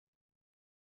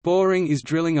Boring is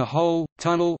drilling a hole,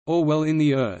 tunnel, or well in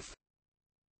the earth.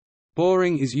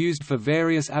 Boring is used for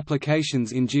various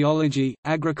applications in geology,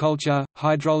 agriculture,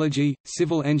 hydrology,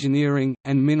 civil engineering,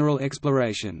 and mineral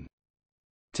exploration.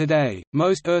 Today,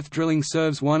 most earth drilling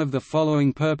serves one of the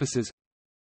following purposes: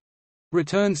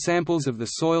 return samples of the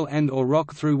soil and/or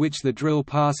rock through which the drill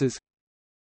passes,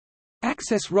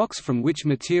 access rocks from which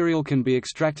material can be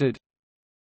extracted,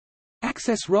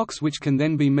 access rocks which can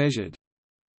then be measured,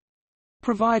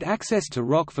 provide access to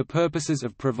rock for purposes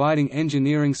of providing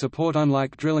engineering support.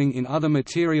 Unlike drilling in other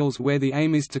materials where the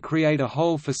aim is to create a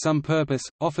hole for some purpose,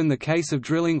 often the case of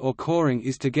drilling or coring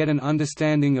is to get an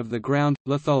understanding of the ground,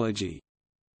 lithology.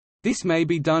 This may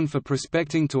be done for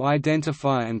prospecting to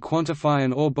identify and quantify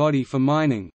an ore body for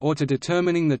mining, or to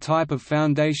determining the type of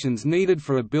foundations needed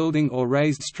for a building or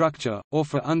raised structure, or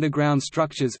for underground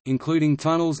structures, including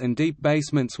tunnels and deep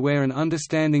basements where an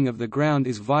understanding of the ground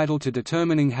is vital to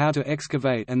determining how to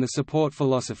excavate and the support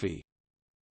philosophy.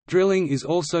 Drilling is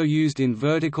also used in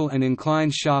vertical and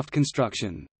inclined shaft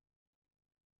construction.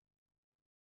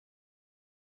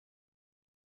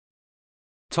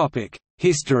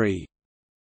 History.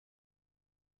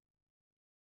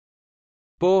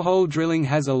 Borehole drilling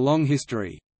has a long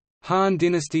history. Han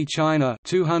Dynasty China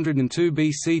 202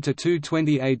 BC to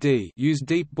 220 AD used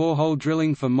deep borehole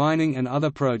drilling for mining and other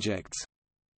projects.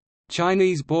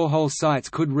 Chinese borehole sites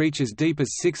could reach as deep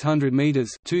as 600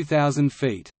 meters (2,000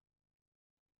 feet).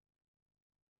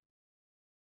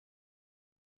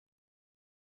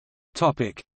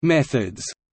 Topic: Methods.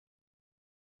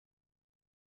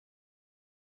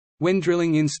 When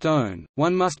drilling in stone,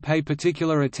 one must pay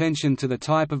particular attention to the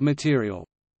type of material.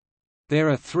 There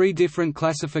are three different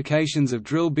classifications of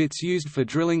drill bits used for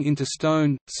drilling into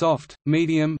stone: soft,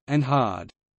 medium, and hard.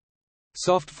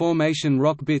 Soft formation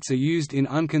rock bits are used in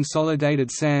unconsolidated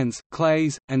sands,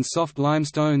 clays, and soft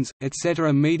limestones,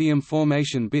 etc. Medium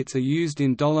formation bits are used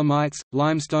in dolomites,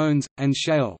 limestones, and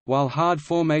shale, while hard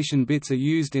formation bits are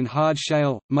used in hard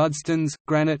shale, mudstones,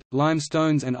 granite,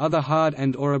 limestones and other hard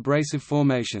and/or abrasive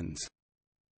formations.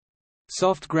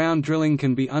 Soft ground drilling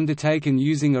can be undertaken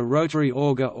using a rotary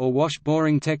auger or wash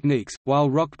boring techniques, while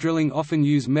rock drilling often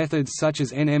use methods such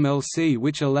as NMLC,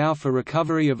 which allow for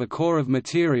recovery of a core of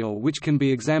material which can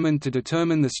be examined to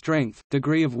determine the strength,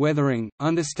 degree of weathering,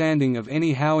 understanding of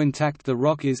how intact the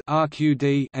rock is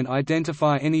 (RQD), and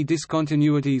identify any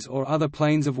discontinuities or other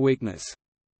planes of weakness.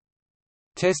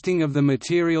 Testing of the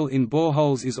material in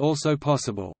boreholes is also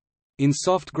possible. In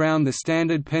soft ground, the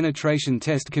standard penetration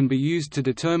test can be used to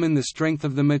determine the strength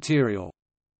of the material.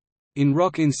 In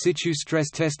rock in situ stress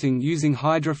testing using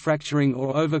hydrofracturing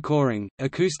or overcoring,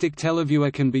 acoustic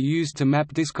televiewer can be used to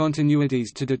map discontinuities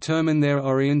to determine their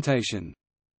orientation.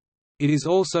 It is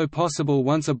also possible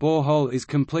once a borehole is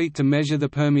complete to measure the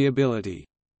permeability.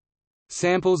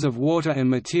 Samples of water and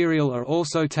material are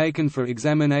also taken for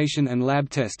examination and lab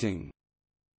testing.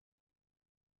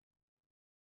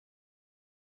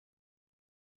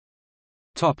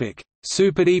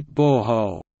 Superdeep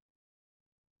borehole.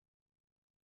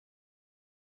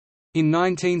 In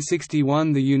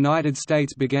 1961 the United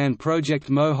States began Project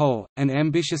Mohole, an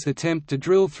ambitious attempt to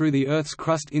drill through the Earth's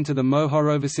crust into the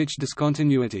Mohorovicic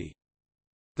discontinuity.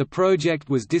 The project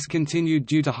was discontinued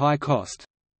due to high cost.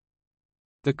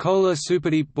 The Kola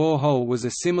Superdeep borehole was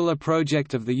a similar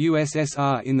project of the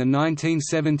USSR in the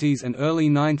 1970s and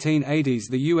early 1980s.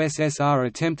 The USSR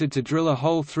attempted to drill a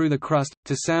hole through the crust,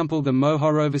 to sample the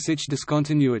Mohorovicic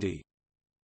discontinuity.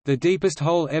 The deepest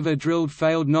hole ever drilled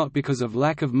failed not because of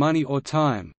lack of money or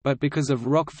time, but because of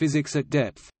rock physics at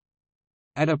depth.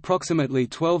 At approximately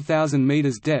 12,000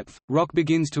 meters depth, rock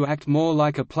begins to act more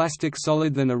like a plastic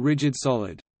solid than a rigid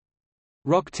solid.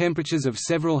 Rock temperatures of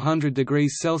several hundred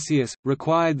degrees Celsius,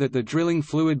 required that the drilling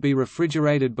fluid be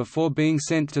refrigerated before being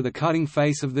sent to the cutting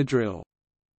face of the drill.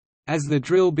 As the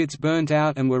drill bits burnt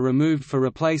out and were removed for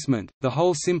replacement, the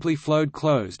hole simply flowed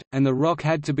closed, and the rock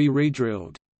had to be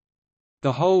re-drilled.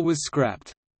 The hole was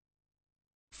scrapped.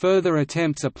 Further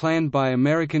attempts are planned by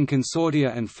American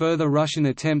consortia and further Russian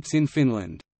attempts in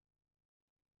Finland.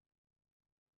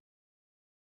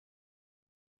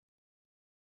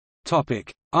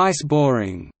 Ice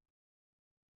boring.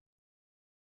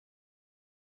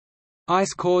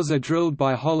 Ice cores are drilled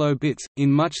by hollow bits,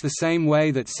 in much the same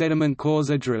way that sediment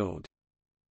cores are drilled.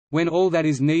 When all that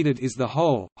is needed is the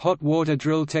hole, hot water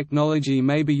drill technology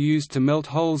may be used to melt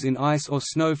holes in ice or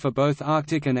snow for both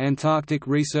Arctic and Antarctic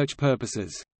research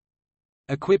purposes.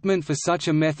 Equipment for such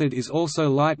a method is also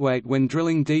lightweight when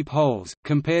drilling deep holes,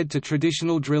 compared to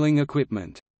traditional drilling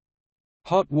equipment.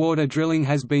 Hot water drilling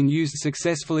has been used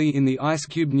successfully in the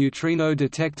IceCube neutrino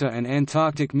detector and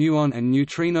Antarctic muon and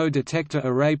neutrino detector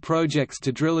array projects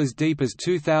to drill as deep as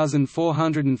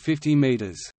 2,450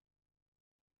 meters.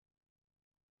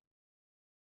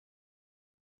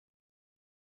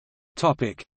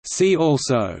 See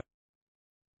also: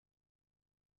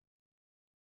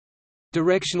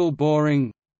 directional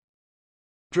boring,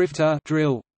 drifter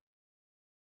drill,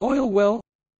 oil well,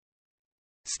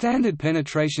 standard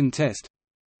penetration test,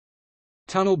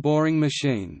 tunnel boring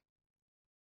machine.